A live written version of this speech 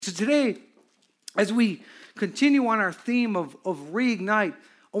So today, as we continue on our theme of reignite,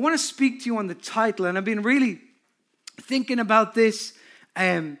 I want to speak to you on the title, and I've been really thinking about this.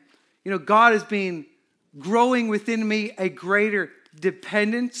 God has been growing within me a greater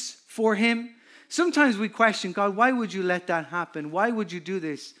dependence for Him. Sometimes we question, God, why would you let that happen? Why would you do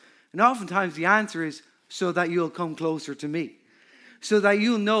this? And oftentimes the answer is so that you'll come closer to me, so that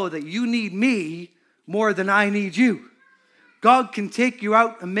you'll know that you need me more than I need you. God can take you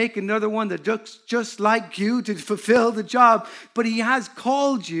out and make another one that looks just like you to fulfill the job, but He has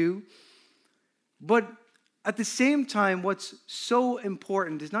called you. But at the same time, what's so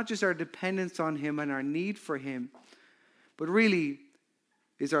important is not just our dependence on Him and our need for Him, but really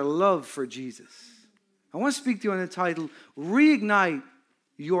is our love for Jesus. I want to speak to you on the title, Reignite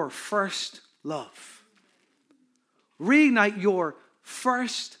Your First Love. Reignite your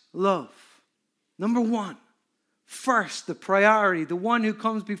first love. Number one. First, the priority, the one who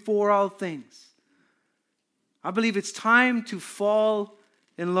comes before all things. I believe it's time to fall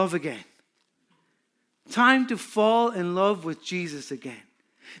in love again. Time to fall in love with Jesus again.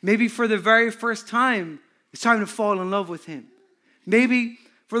 Maybe for the very first time, it's time to fall in love with Him. Maybe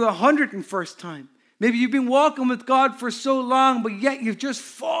for the 101st time. Maybe you've been walking with God for so long, but yet you've just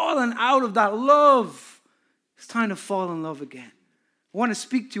fallen out of that love. It's time to fall in love again. I want to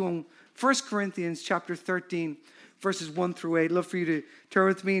speak to you on 1 Corinthians chapter 13, verses 1 through 8. I'd love for you to turn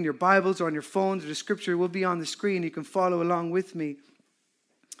with me in your Bibles or on your phones, or the scripture will be on the screen. You can follow along with me.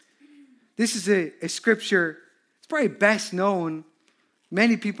 This is a scripture, it's probably best known.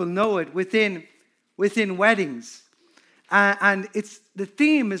 Many people know it within weddings. And the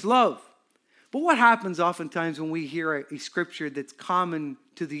theme is love. But what happens oftentimes when we hear a scripture that's common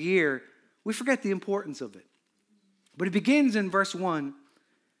to the ear, we forget the importance of it. But it begins in verse 1.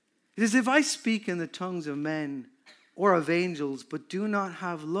 It says, if I speak in the tongues of men or of angels, but do not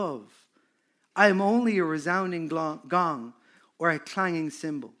have love, I am only a resounding gong or a clanging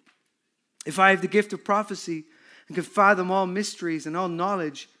cymbal. If I have the gift of prophecy and can fathom all mysteries and all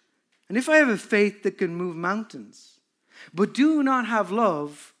knowledge, and if I have a faith that can move mountains, but do not have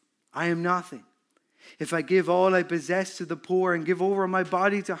love, I am nothing. If I give all I possess to the poor and give over my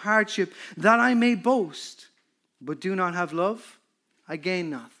body to hardship, that I may boast, but do not have love, I gain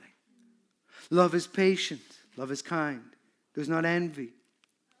nothing. Love is patient. Love is kind. Does not envy.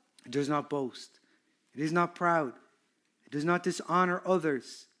 It does not boast. It is not proud. It does not dishonor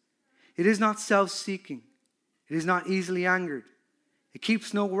others. It is not self-seeking. It is not easily angered. It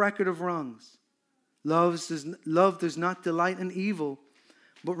keeps no record of wrongs. Love does not delight in evil,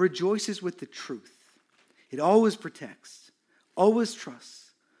 but rejoices with the truth. It always protects, always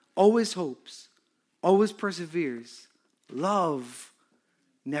trusts, always hopes, always perseveres. Love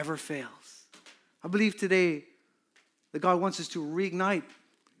never fails. I believe today that God wants us to reignite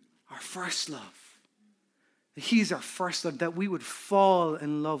our first love. That He's our first love, that we would fall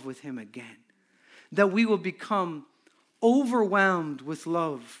in love with Him again. That we will become overwhelmed with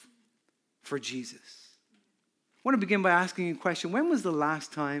love for Jesus. I want to begin by asking you a question. When was the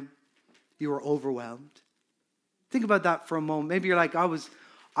last time you were overwhelmed? Think about that for a moment. Maybe you're like, I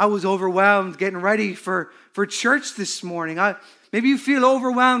was overwhelmed getting ready for church this morning. Maybe you feel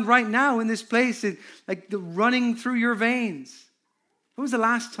overwhelmed right now in this place, like the running through your veins. When was the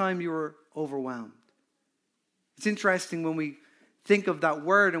last time you were overwhelmed? It's interesting when we think of that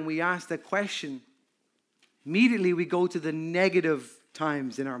word and we ask that question, immediately we go to the negative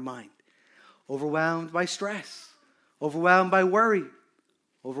times in our mind. Overwhelmed by stress, overwhelmed by worry,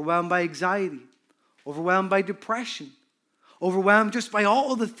 overwhelmed by anxiety, overwhelmed by depression, overwhelmed just by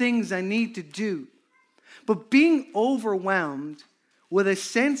all the things I need to do. But being overwhelmed with a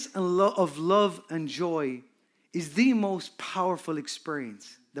sense of love and joy is the most powerful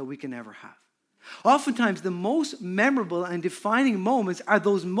experience that we can ever have. Oftentimes, the most memorable and defining moments are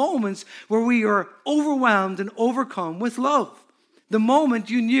those moments where we are overwhelmed and overcome with love. The moment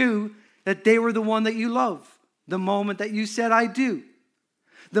you knew that they were the one that you love. The moment that you said, I do.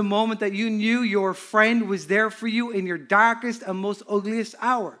 The moment that you knew your friend was there for you in your darkest and most ugliest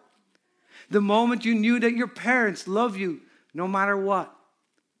hour. The moment you knew that your parents love you no matter what.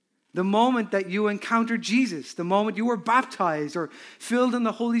 The moment that you encountered Jesus. The moment you were baptized or filled in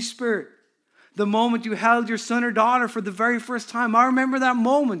the Holy Spirit. The moment you held your son or daughter for the very first time. I remember that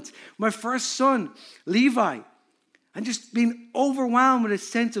moment. My first son, Levi. And just being overwhelmed with a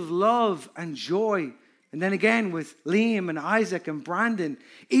sense of love and joy. And then again with Liam and Isaac and Brandon.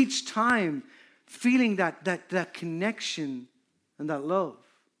 Each time feeling that connection and that love.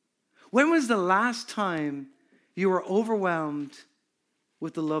 When was the last time you were overwhelmed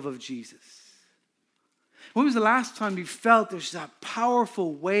with the love of Jesus? When was the last time you felt there's that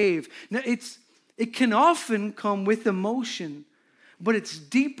powerful wave? Now, it can often come with emotion, but it's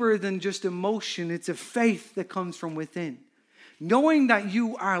deeper than just emotion. It's a faith that comes from within. Knowing that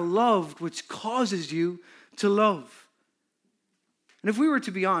you are loved, which causes you to love. And if we were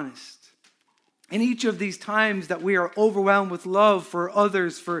to be honest, in each of these times that we are overwhelmed with love for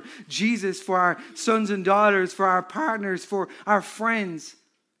others, for Jesus, for our sons and daughters, for our partners, for our friends,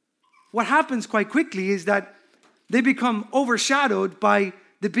 what happens quite quickly is that they become overshadowed by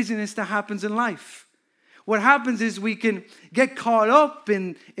the busyness that happens in life. What happens is we can get caught up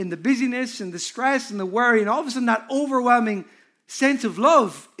in the busyness and the stress and the worry, and all of a sudden that overwhelming sense of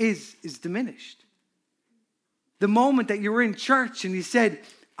love is diminished. The moment that you were in church and you said,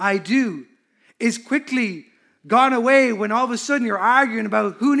 I do, is quickly gone away when all of a sudden you're arguing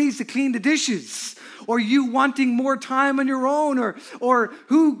about who needs to clean the dishes, or you wanting more time on your own, or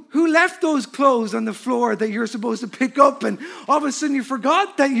who left those clothes on the floor that you're supposed to pick up, and all of a sudden you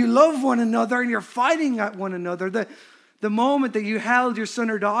forgot that you love one another and you're fighting at one another. The moment that you held your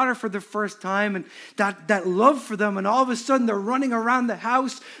son or daughter for the first time and that love for them, and all of a sudden they're running around the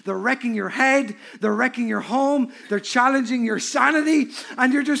house, they're wrecking your head, they're wrecking your home, they're challenging your sanity,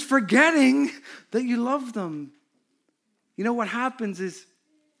 and you're just forgetting that you love them. You know what happens is,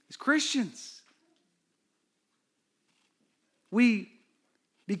 as Christians, we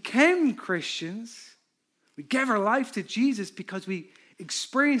became Christians, we gave our life to Jesus because we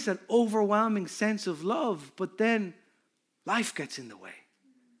experienced that overwhelming sense of love, but then life gets in the way.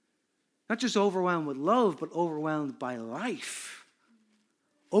 Not just overwhelmed with love, but overwhelmed by life.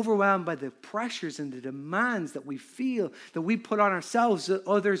 Overwhelmed by the pressures and the demands that we feel, that we put on ourselves, that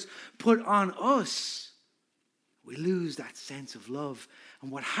others put on us. We lose that sense of love.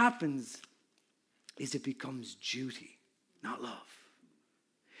 And what happens is it becomes duty, not love.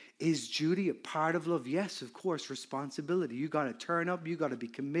 Is duty a part of love? Yes, of course, responsibility. You got to turn up. You got to be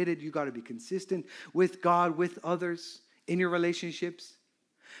committed. You got to be consistent with God, with others, in your relationships.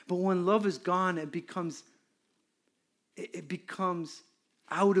 But when love is gone, it becomes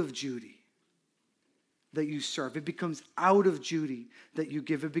out of duty that you serve. It becomes out of duty that you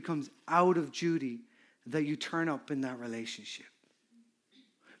give. It becomes out of duty that you turn up in that relationship.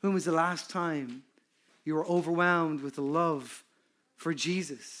 When was the last time you were overwhelmed with the love for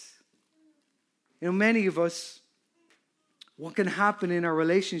Jesus? You know, many of us, what can happen in our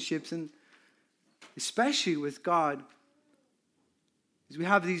relationships, and especially with God, is we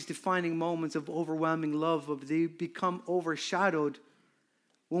have these defining moments of overwhelming love, but they become overshadowed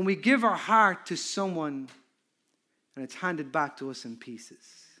when we give our heart to someone and it's handed back to us in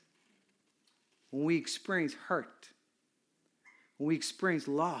pieces. When we experience hurt, when we experience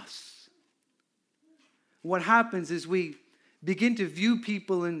loss. What happens is we begin to view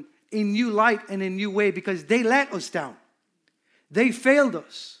people in new light and in new way because they let us down. They failed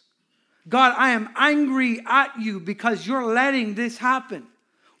us. God, I am angry at you because you're letting this happen.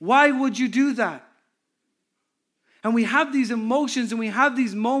 Why would you do that? And we have these emotions and we have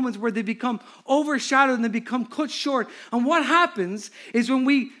these moments where they become overshadowed and they become cut short. And what happens is when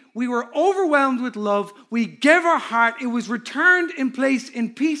we were overwhelmed with love, we gave our heart, it was returned in place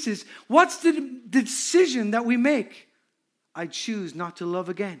in pieces. What's the decision that we make? I choose not to love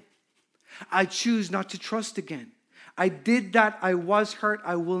again. I choose not to trust again. I did that. I was hurt.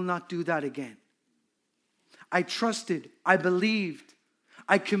 I will not do that again. I trusted. I believed.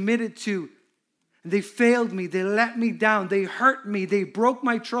 I committed to. They failed me. They let me down. They hurt me. They broke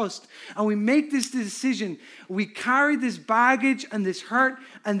my trust. And we make this decision. We carry this baggage and this hurt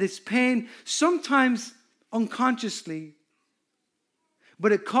and this pain, sometimes unconsciously.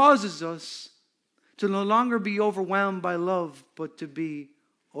 But it causes us to no longer be overwhelmed by love, but to be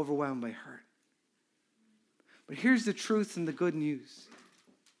overwhelmed by hurt. But here's the truth and the good news.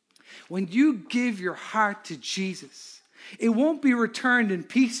 When you give your heart to Jesus, it won't be returned in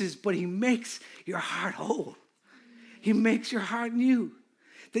pieces, but he makes your heart whole. He makes your heart new.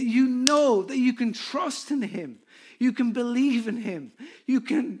 That you know that you can trust in him. You can believe in him. You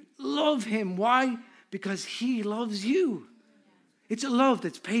can love him. Why? Because he loves you. It's a love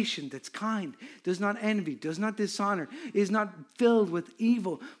that's patient, that's kind, does not envy, does not dishonor, is not filled with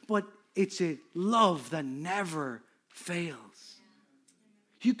evil, but it's a love that never fails.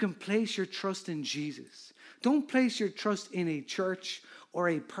 You can place your trust in Jesus. Don't place your trust in a church or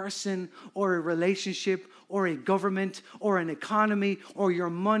a person or a relationship or a government or an economy or your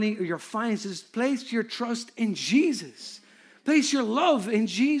money or your finances. Place your trust in Jesus. Place your love in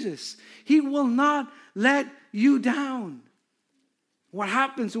Jesus. He will not let you down. What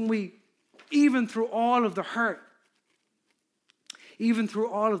happens when we, even through all of the hurt, even through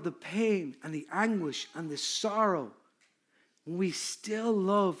all of the pain and the anguish and the sorrow, when we still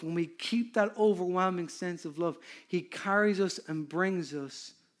love, when we keep that overwhelming sense of love, he carries us and brings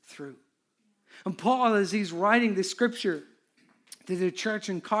us through. And Paul, as he's writing this scripture to the church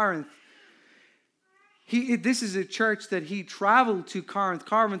in Corinth, this is a church that he traveled to Corinth.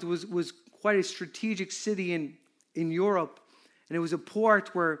 Corinth was quite a strategic city in Europe. And it was a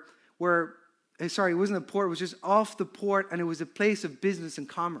port it wasn't a port, it was just off the port, and it was a place of business and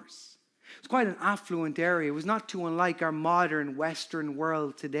commerce. It was quite an affluent area. It was not too unlike our modern Western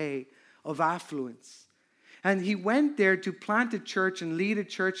world today of affluence. And he went there to plant a church and lead a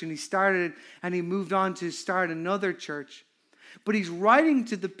church, and he started it, and he moved on to start another church. But he's writing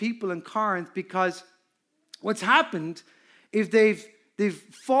to the people in Corinth because what's happened, if they've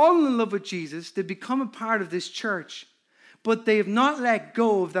fallen in love with Jesus, they've become a part of this church, but they have not let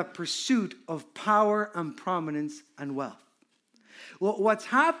go of that pursuit of power and prominence and wealth. Well, what's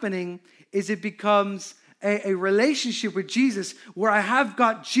happening is it becomes a relationship with Jesus where I have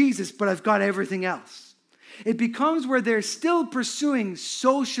got Jesus, but I've got everything else. It becomes where they're still pursuing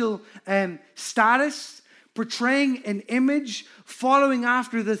social status, portraying an image, following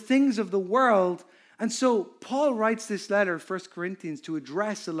after the things of the world. And so Paul writes this letter, 1 Corinthians, to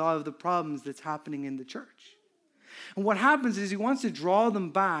address a lot of the problems that's happening in the church. And what happens is he wants to draw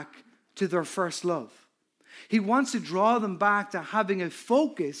them back to their first love. He wants to draw them back to having a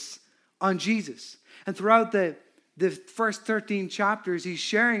focus on Jesus. And throughout the first 13 chapters, he's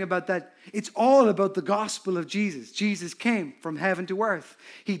sharing about that. It's all about the gospel of Jesus. Jesus came from heaven to earth.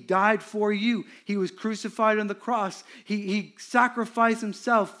 He died for you. He was crucified on the cross. He sacrificed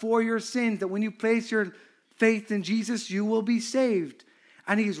himself for your sins, that when you place your faith in Jesus, you will be saved.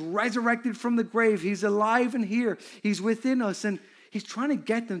 And he's resurrected from the grave. He's alive and here. He's within us. And he's trying to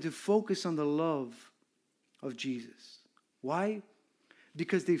get them to focus on the love of Jesus. Why?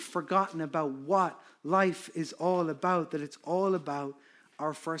 Because they've forgotten about what life is all about, that it's all about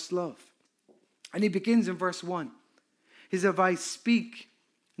our first love. And he begins in verse 1. He says, if I speak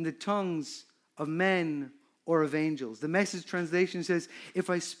in the tongues of men or of angels. The Message translation says, if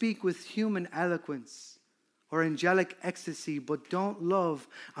I speak with human eloquence or angelic ecstasy, but don't love,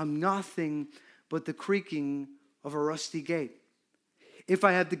 I'm nothing but the creaking of a rusty gate. If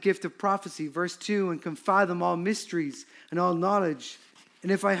I have the gift of prophecy, verse 2, and can fathom all mysteries and all knowledge,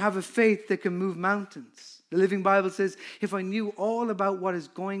 and if I have a faith that can move mountains. The Living Bible says, if I knew all about what is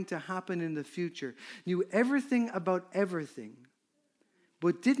going to happen in the future, knew everything about everything,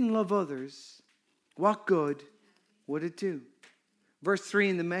 but didn't love others, what good would it do? Verse 3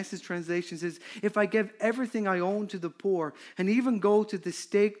 in the Message translation says, if I give everything I own to the poor and even go to the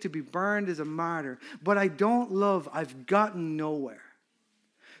stake to be burned as a martyr, but I don't love, I've gotten nowhere.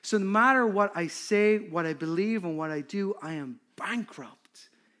 So no matter what I say, what I believe, and what I do, I am bankrupt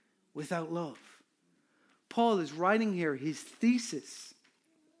without love. Paul is writing here his thesis.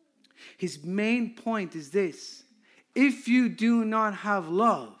 His main point is this: if you do not have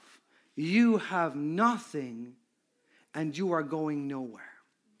love, you have nothing and you are going nowhere.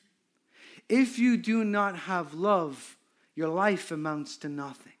 If you do not have love, your life amounts to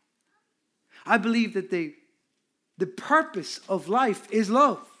nothing. I believe that the purpose of life is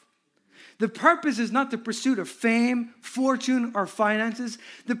love. The purpose is not the pursuit of fame, fortune, or finances.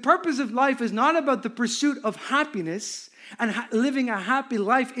 The purpose of life is not about the pursuit of happiness and living a happy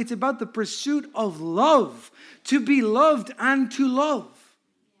life. It's about the pursuit of love, to be loved and to love.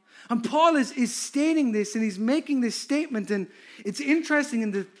 And Paul is stating this, and he's making this statement, and it's interesting.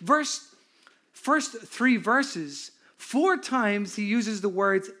 In the first 3 verses, 4 times he uses the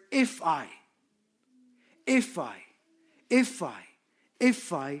words if I. If I. If I.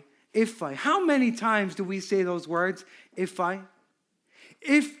 If I. If I. How many times do we say those words? If I.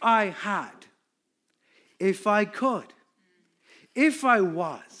 If I had. If I could. If I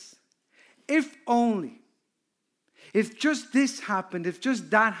was. If only. If just this happened. If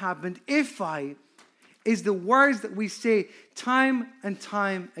just that happened. If I is the words that we say time and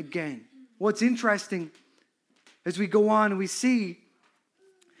time again. What's interesting as we go on, we see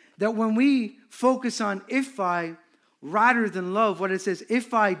that when we focus on if I rather than love, what it says,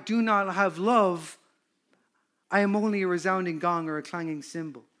 if I do not have love, I am only a resounding gong or a clanging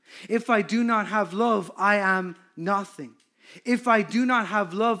cymbal. If I do not have love, I am nothing. If I do not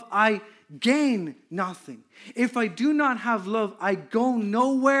have love, I gain nothing. If I do not have love, I go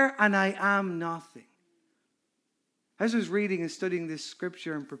nowhere and I am nothing. As I was reading and studying this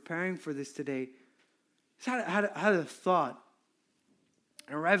scripture and preparing for this today, I had a thought,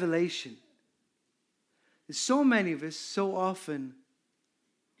 a revelation. So many of us, so often,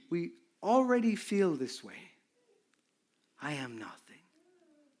 we already feel this way. I am nothing.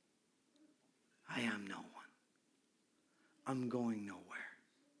 I am no one. I'm going nowhere.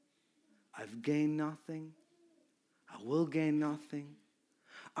 I've gained nothing. I will gain nothing.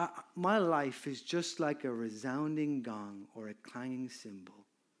 My life is just like a resounding gong or a clanging cymbal,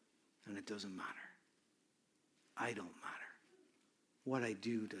 and it doesn't matter. I don't matter. What I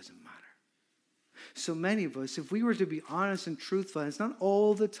do doesn't matter. So many of us, if we were to be honest and truthful, and it's not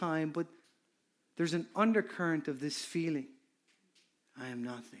all the time, but there's an undercurrent of this feeling. I am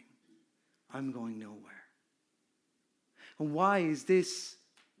nothing. I'm going nowhere. And why is this?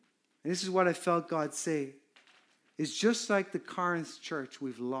 And this is what I felt God say. It's just like the Corinth church,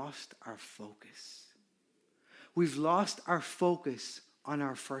 we've lost our focus. We've lost our focus on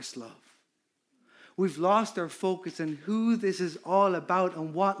our first love. We've lost our focus on who this is all about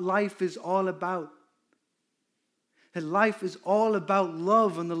and what life is all about. That life is all about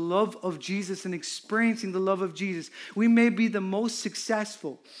love and the love of Jesus and experiencing the love of Jesus. We may be the most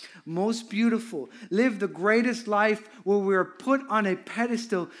successful, most beautiful, live the greatest life where we're put on a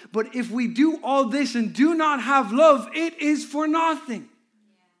pedestal. But if we do all this and do not have love, it is for nothing.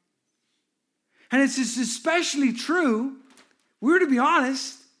 And it's just especially true, we're to be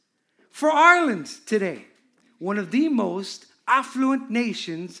honest, for Ireland today, one of the most affluent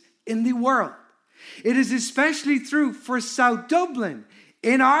nations in the world. It is especially true for South Dublin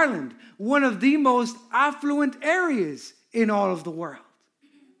in Ireland, one of the most affluent areas in all of the world.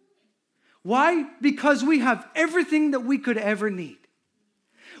 Why? Because we have everything that we could ever need.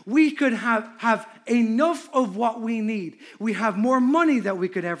 We could have enough of what we need. We have more money than we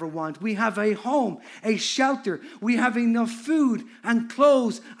could ever want. We have a home, a shelter. We have enough food and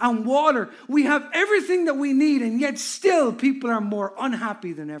clothes and water. We have everything that we need, and yet still people are more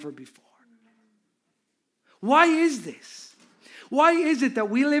unhappy than ever before. Why is this? Why is it that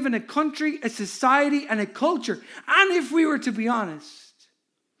we live in a country, a society, and a culture? And if we were to be honest,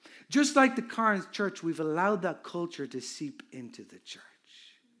 just like the Corinth church, we've allowed that culture to seep into the church.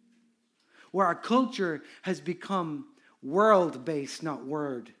 Where our culture has become world-based, not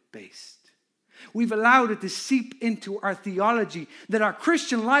word-based. We've allowed it to seep into our theology that our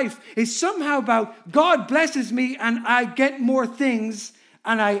Christian life is somehow about God blesses me and I get more things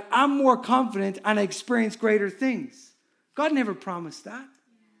and I am more confident and I experience greater things. God never promised that.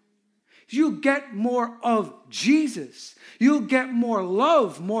 You'll get more of Jesus. You'll get more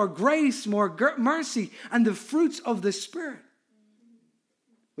love, more grace, more mercy, and the fruits of the Spirit.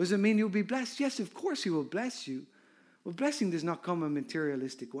 Does it mean you'll be blessed? Yes, of course He will bless you. But blessing does not come in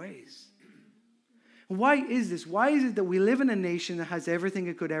materialistic ways. Why is this? Why is it that we live in a nation that has everything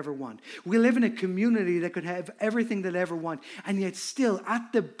it could ever want? We live in a community that could have everything that it ever want. And yet still,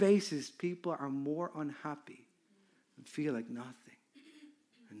 at the basis, people are more unhappy and feel like nothing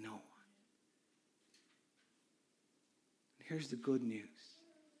and no one. Here's the good news.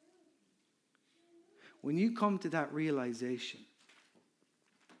 When you come to that realization,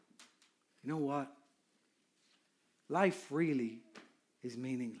 you know what? Life really is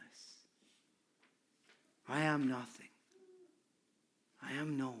meaningless. I am nothing. I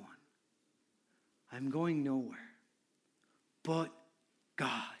am no one. I'm going nowhere. But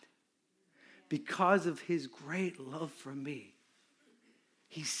God, because of His great love for me,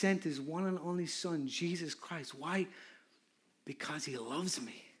 He sent His one and only Son, Jesus Christ. Why? Because He loves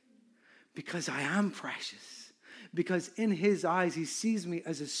me. Because I am precious. Because in His eyes, He sees me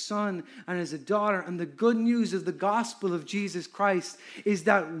as a son and as a daughter. And the good news of the gospel of Jesus Christ is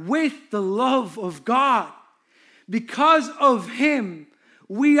that with the love of God, because of Him,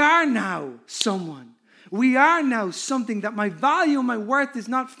 we are now someone. We are now something that my value and my worth is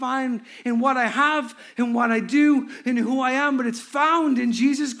not found in what I have, in what I do, in who I am, but it's found in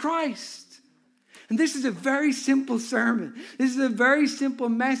Jesus Christ. And this is a very simple sermon. This is a very simple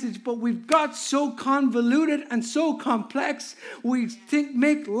message, but we've got so convoluted and so complex. We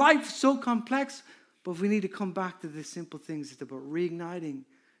make life so complex, but we need to come back to the simple things. It's about reigniting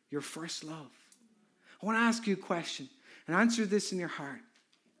your first love. I want to ask you a question and answer this in your heart.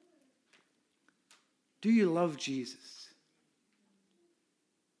 Do you love Jesus?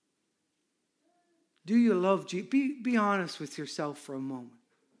 Do you love Jesus? Be honest with yourself for a moment.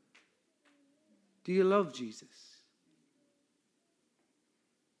 Do you love Jesus?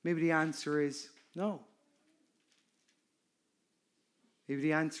 Maybe the answer is no. Maybe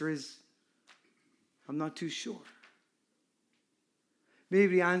the answer is I'm not too sure.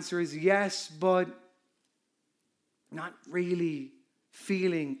 Maybe the answer is yes, but not really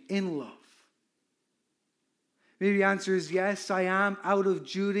feeling in love. Maybe the answer is yes, I am out of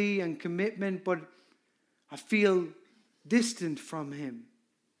duty and commitment, but I feel distant from Him.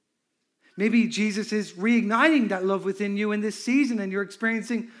 Maybe Jesus is reigniting that love within you in this season and you're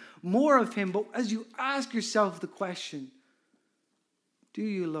experiencing more of him. But as you ask yourself the question, do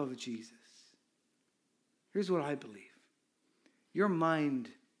you love Jesus? Here's what I believe. Your mind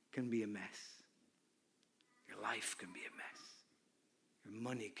can be a mess. Your life can be a mess. Your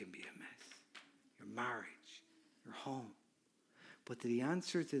money can be a mess. Your marriage, your home. But the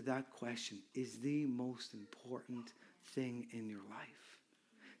answer to that question is the most important thing in your life.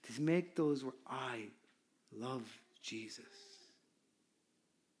 To make those where I love Jesus.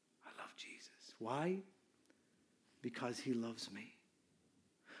 I love Jesus. Why? Because he loves me.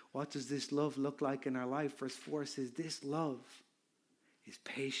 What does this love look like in our life? Verse 4 says, this love is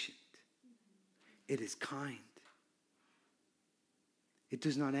patient. It is kind. It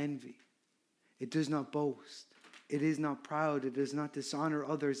does not envy. It does not boast. It is not proud. It does not dishonor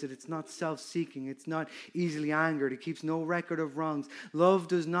others. It is not self-seeking. It's not easily angered. It keeps no record of wrongs. Love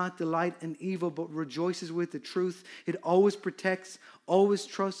does not delight in evil, but rejoices with the truth. It always protects, always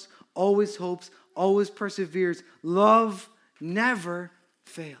trusts, always hopes, always perseveres. Love never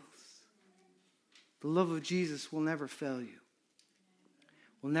fails. The love of Jesus will never fail you.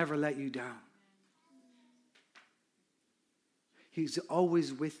 Will never let you down. He's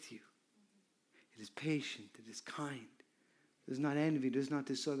always with you. It is patient. It is kind. It does not envy. It does not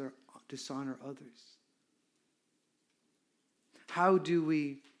dishonor others. How do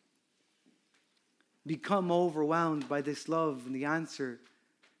we become overwhelmed by this love? And the answer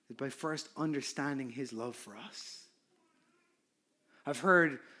is by first understanding his love for us. I've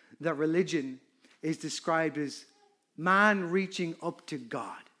heard that religion is described as man reaching up to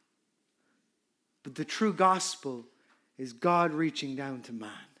God. But the true gospel is God reaching down to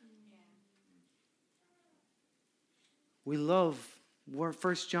man. We love, 1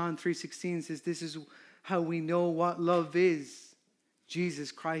 John 3:16 says, this is how we know what love is.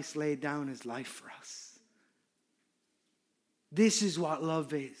 Jesus Christ laid down his life for us. This is what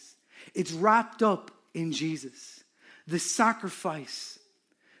love is. It's wrapped up in Jesus. The sacrifice,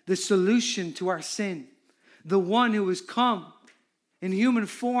 the solution to our sin, the one who has come in human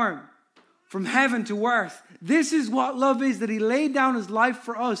form from heaven to earth. This is what love is, that he laid down his life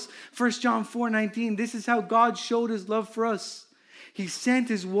for us. 1 John 4:19, this is how God showed his love for us. He sent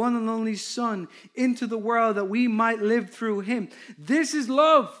his one and only Son into the world that we might live through him. This is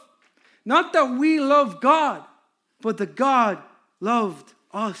love. Not that we love God, but that God loved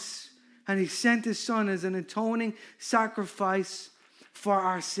us. And he sent his Son as an atoning sacrifice for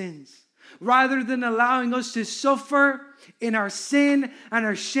our sins. Rather than allowing us to suffer in our sin and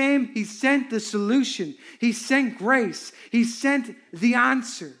our shame, he sent the solution. He sent grace. He sent the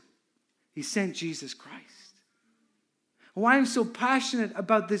answer. He sent Jesus Christ. Why I'm so passionate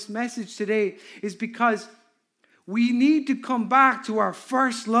about this message today is because we need to come back to our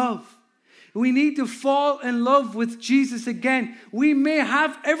first love. We need to fall in love with Jesus again. We may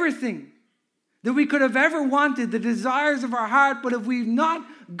have everything that we could have ever wanted, the desires of our heart, but if we've not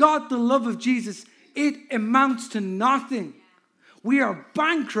got the love of Jesus, it amounts to nothing. We are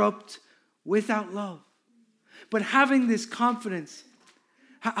bankrupt without love. But having this confidence,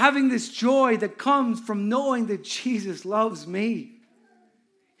 having this joy that comes from knowing that Jesus loves me.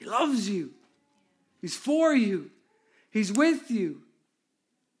 He loves you. He's for you. He's with you.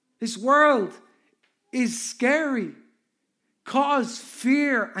 This world is scary. Cause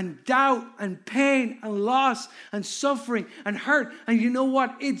fear and doubt and pain and loss and suffering and hurt. And you know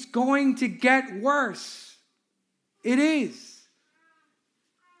what? It's going to get worse. It is.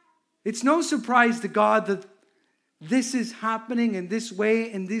 It's no surprise to God that this is happening in this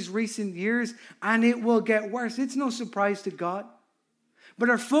way in these recent years, and it will get worse. It's no surprise to God. But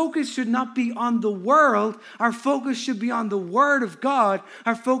our focus should not be on the world. Our focus should be on the Word of God.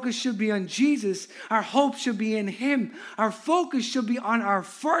 Our focus should be on Jesus. Our hope should be in him. Our focus should be on our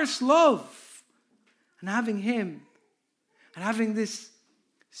first love. And having him. And having this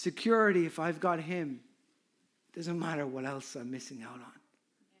security, if I've got him, it doesn't matter what else I'm missing out on.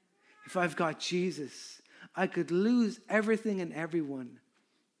 If I've got Jesus, I could lose everything and everyone,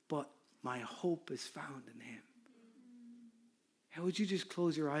 but my hope is found in him. Hey, would you just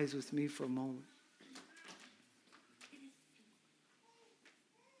close your eyes with me for a moment?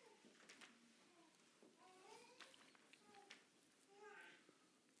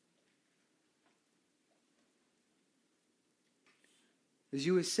 As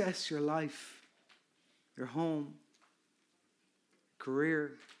you assess your life, your home,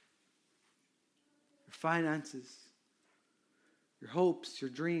 career, your finances, your hopes, your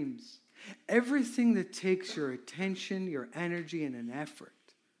dreams, everything that takes your attention, your energy, and an effort,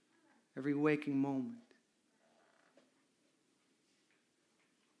 every waking moment.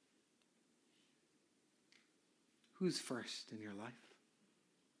 Who's first in your life?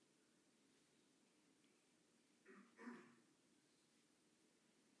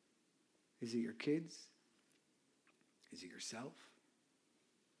 Is it your kids? Is it yourself?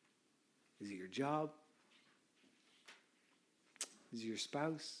 Is it your job? Is it your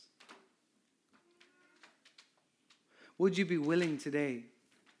spouse? Would you be willing today,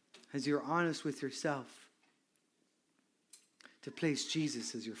 as you're honest with yourself, to place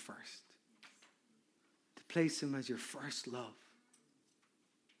Jesus as your first? To place him as your first love?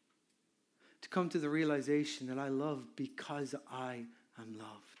 To come to the realization that I love because I am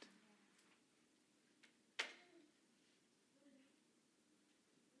loved.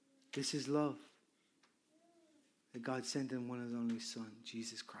 This is love. That God sent in one of his only Son,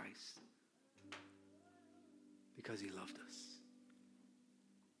 Jesus Christ. Because he loved us.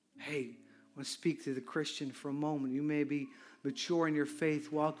 Hey, I want to speak to the Christian for a moment. You may be mature in your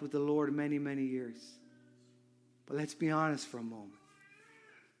faith, walked with the Lord many, many years. But let's be honest for a moment.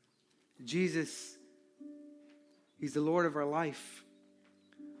 Jesus, he's the Lord of our life.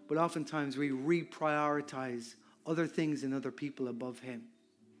 But oftentimes we reprioritize other things and other people above him.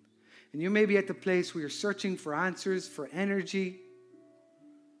 And you may be at the place where you're searching for answers, for energy.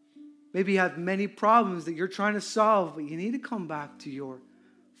 Maybe you have many problems that you're trying to solve, but you need to come back to your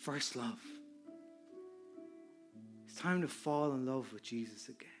first love. It's time to fall in love with Jesus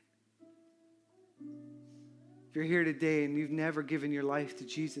again. If you're here today and you've never given your life to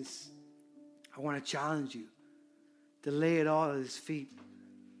Jesus, I want to challenge you to lay it all at his feet,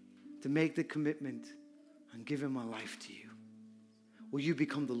 to make the commitment and give him my life to you. Will you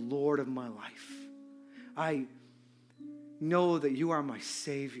become the Lord of my life? I know that you are my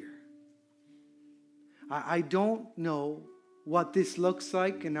Savior. I don't know what this looks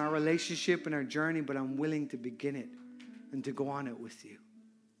like in our relationship and our journey, but I'm willing to begin it and to go on it with you.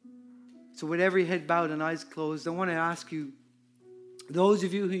 So with every head bowed and eyes closed, I want to ask you, those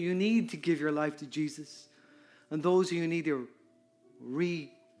of you who you need to give your life to Jesus, and those who you need to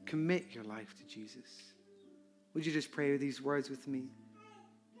recommit your life to Jesus, would you just pray these words with me?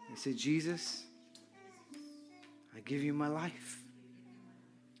 I say, Jesus, I give you my life.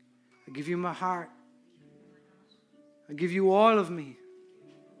 I give you my heart. I give you all of me.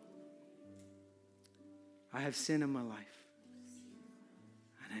 I have sin in my life.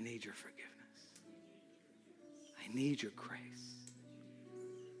 And I need your forgiveness. I need your grace.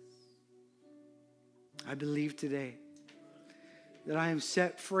 I believe today that I am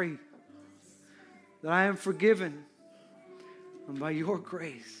set free, that I am forgiven, and by your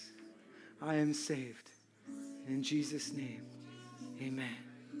grace, I am saved. In Jesus' name, amen.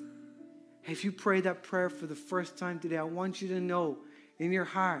 If you pray that prayer for the first time today, I want you to know in your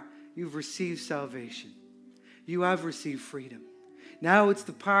heart you've received salvation. You have received freedom. Now it's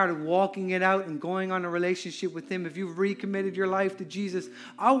the part of walking it out and going on a relationship with him. If you've recommitted your life to Jesus,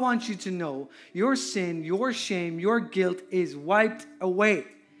 I want you to know your sin, your shame, your guilt is wiped away.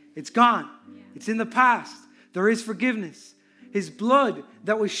 It's gone. It's in the past. There is forgiveness. His blood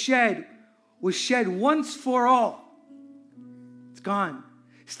that was shed once for all. It's gone.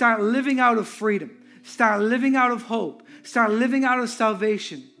 Start living out of freedom. Start living out of hope. Start living out of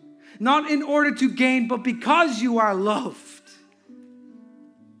salvation. Not in order to gain, but because you are loved.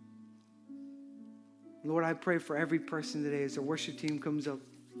 Lord, I pray for every person today as the worship team comes up.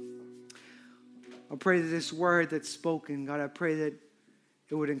 I pray that this word that's spoken, God, I pray that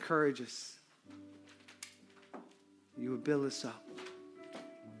it would encourage us. You would build us up.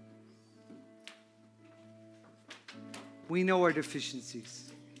 We know our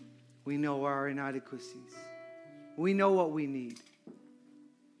deficiencies. We know our inadequacies. We know what we need.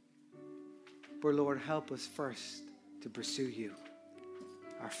 But Lord, help us first to pursue you,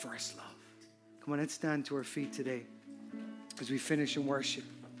 our first love. Come on, let's stand to our feet today as we finish in worship.